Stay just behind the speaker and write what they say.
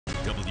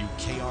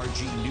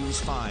WKRG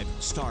News 5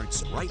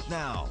 starts right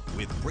now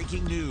with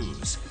breaking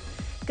news.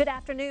 Good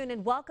afternoon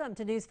and welcome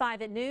to News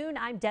 5 at noon.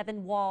 I'm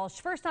Devin Walsh.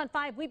 First on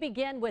 5, we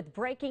begin with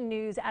breaking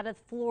news out of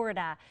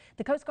Florida.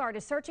 The Coast Guard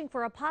is searching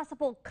for a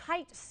possible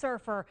kite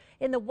surfer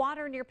in the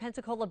water near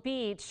Pensacola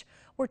Beach.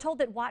 We're told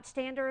that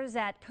watchstanders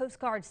at Coast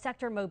Guard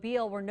Sector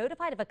Mobile were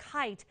notified of a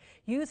kite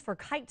used for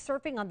kite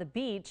surfing on the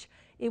beach.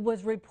 It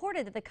was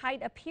reported that the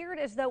kite appeared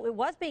as though it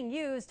was being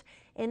used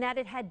and that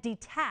it had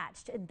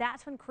detached, and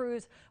that's when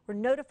crews were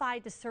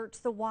notified to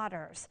search the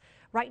waters.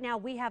 Right now,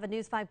 we have a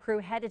News 5 crew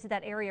headed to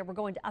that area. We're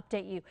going to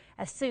update you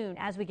as soon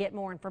as we get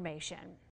more information.